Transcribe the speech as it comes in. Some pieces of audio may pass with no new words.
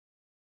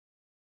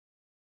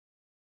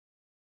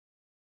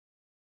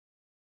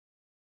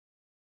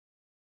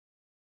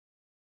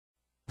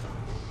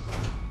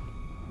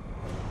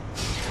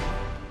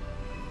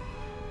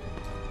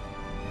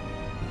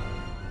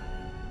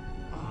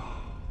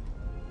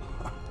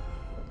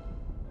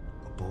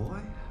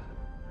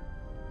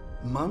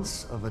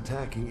Months of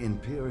attacking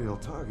Imperial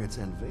targets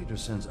and Vader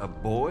sends a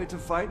boy to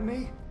fight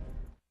me?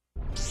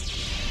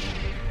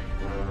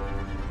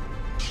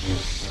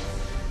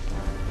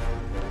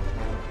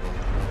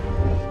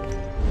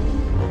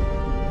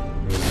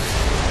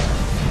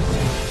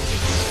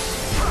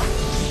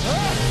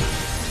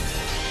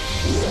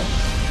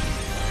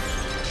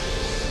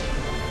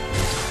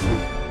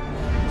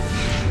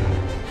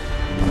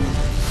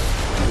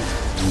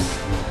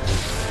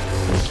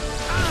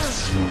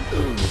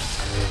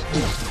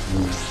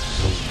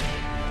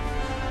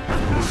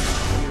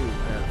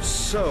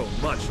 So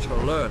much to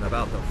learn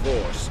about the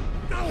Force.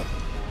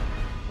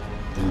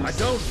 I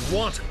don't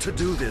want to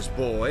do this,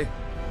 boy.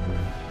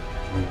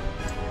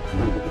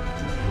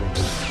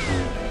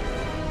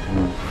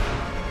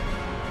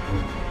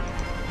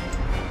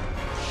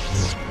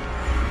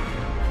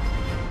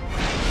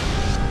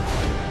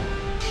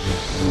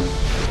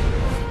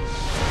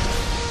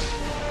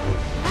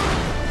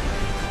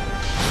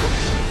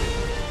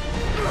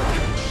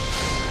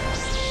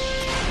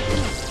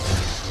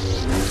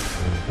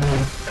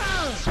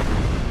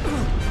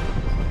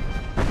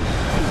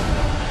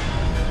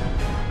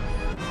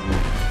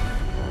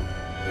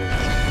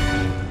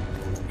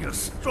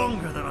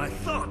 Stronger than I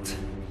thought,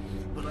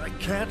 but I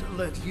can't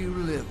let you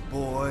live,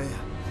 boy.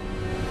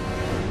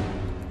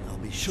 I'll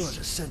be sure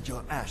to send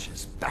your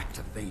ashes back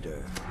to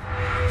Vader.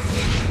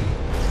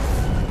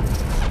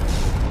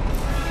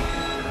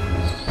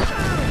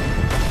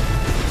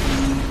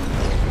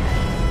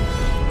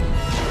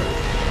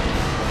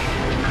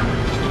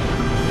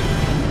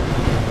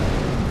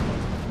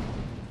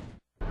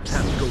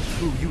 Have to go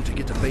through you to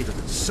get to Vader,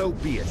 then so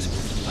be it.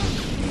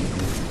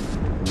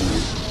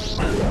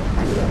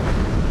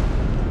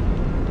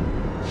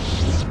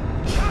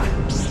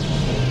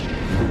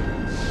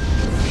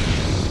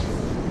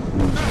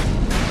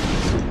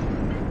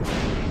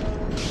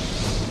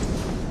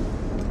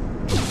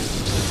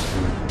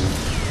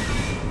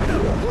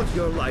 Put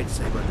your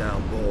lightsaber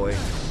down, boy.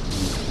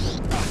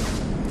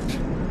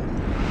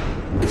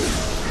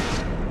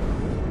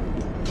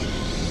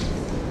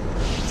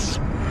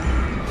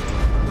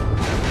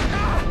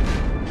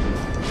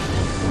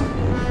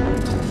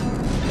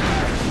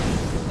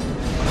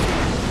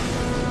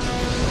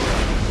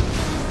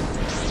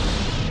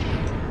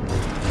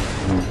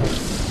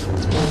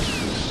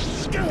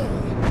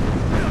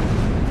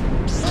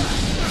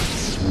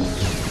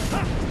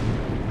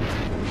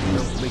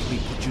 Don't make me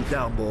put you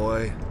down,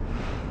 boy.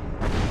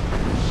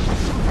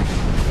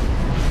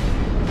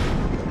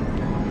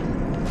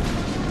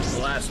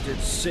 Blasted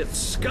Sith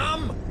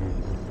scum!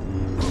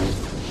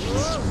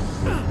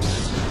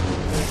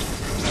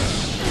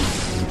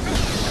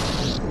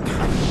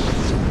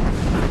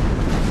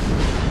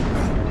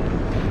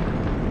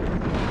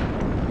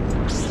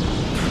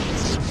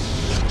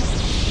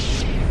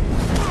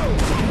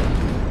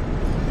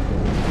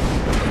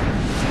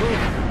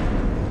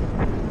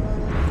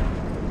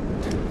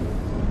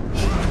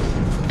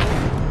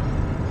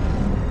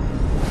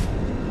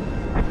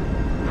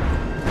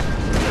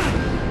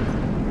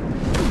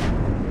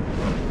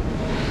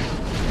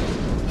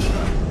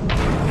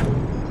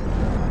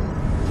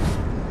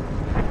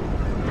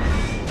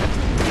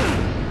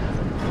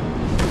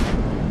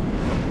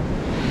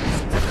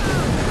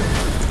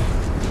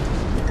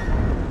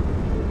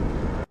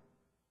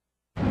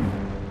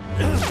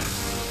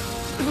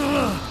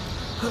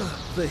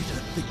 Vader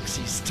thinks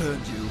he's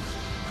turned you,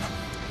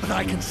 but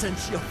I can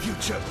sense your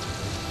future.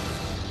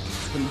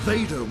 And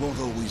Vader won't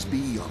always be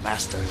your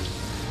master.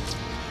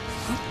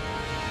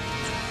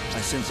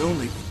 I sense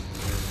only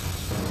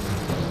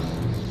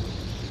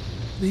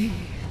me.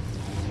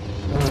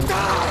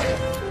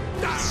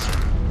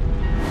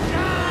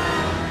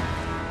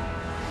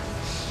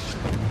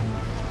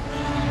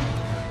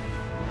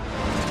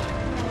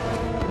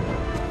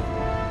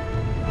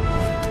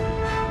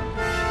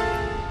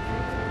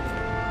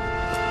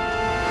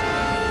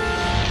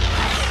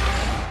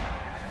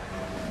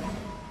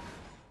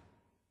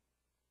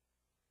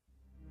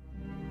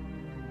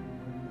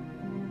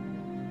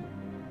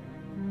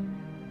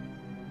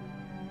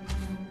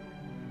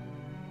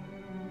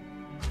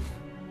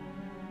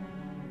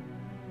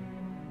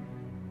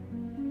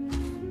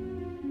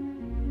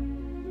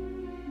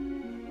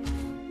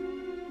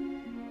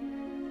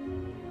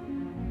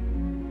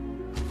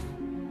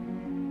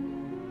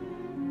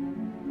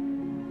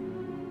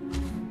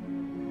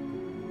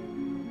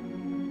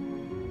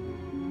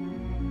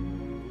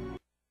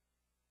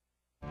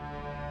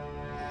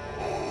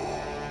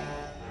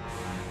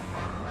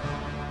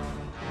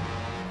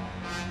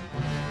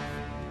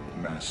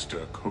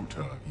 Master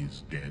Kota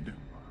is dead.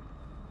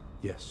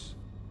 Yes.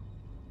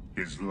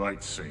 His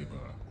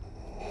lightsaber.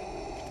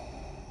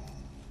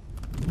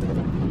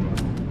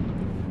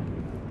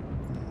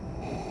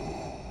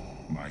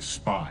 My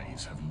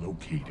spies have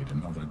located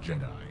another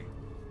Jedi.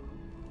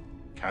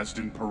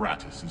 Kazdan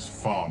Paratus is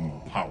far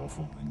more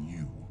powerful than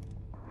you.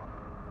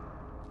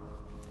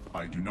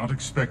 I do not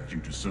expect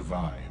you to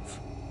survive.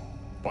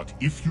 But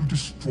if you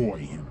destroy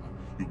him,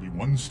 you'll be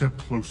one step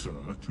closer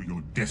to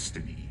your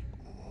destiny.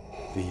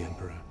 The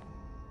Emperor.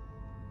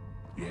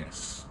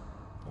 Yes.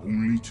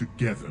 Only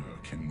together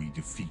can we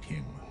defeat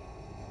him.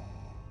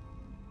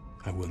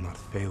 I will not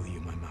fail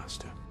you, my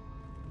master.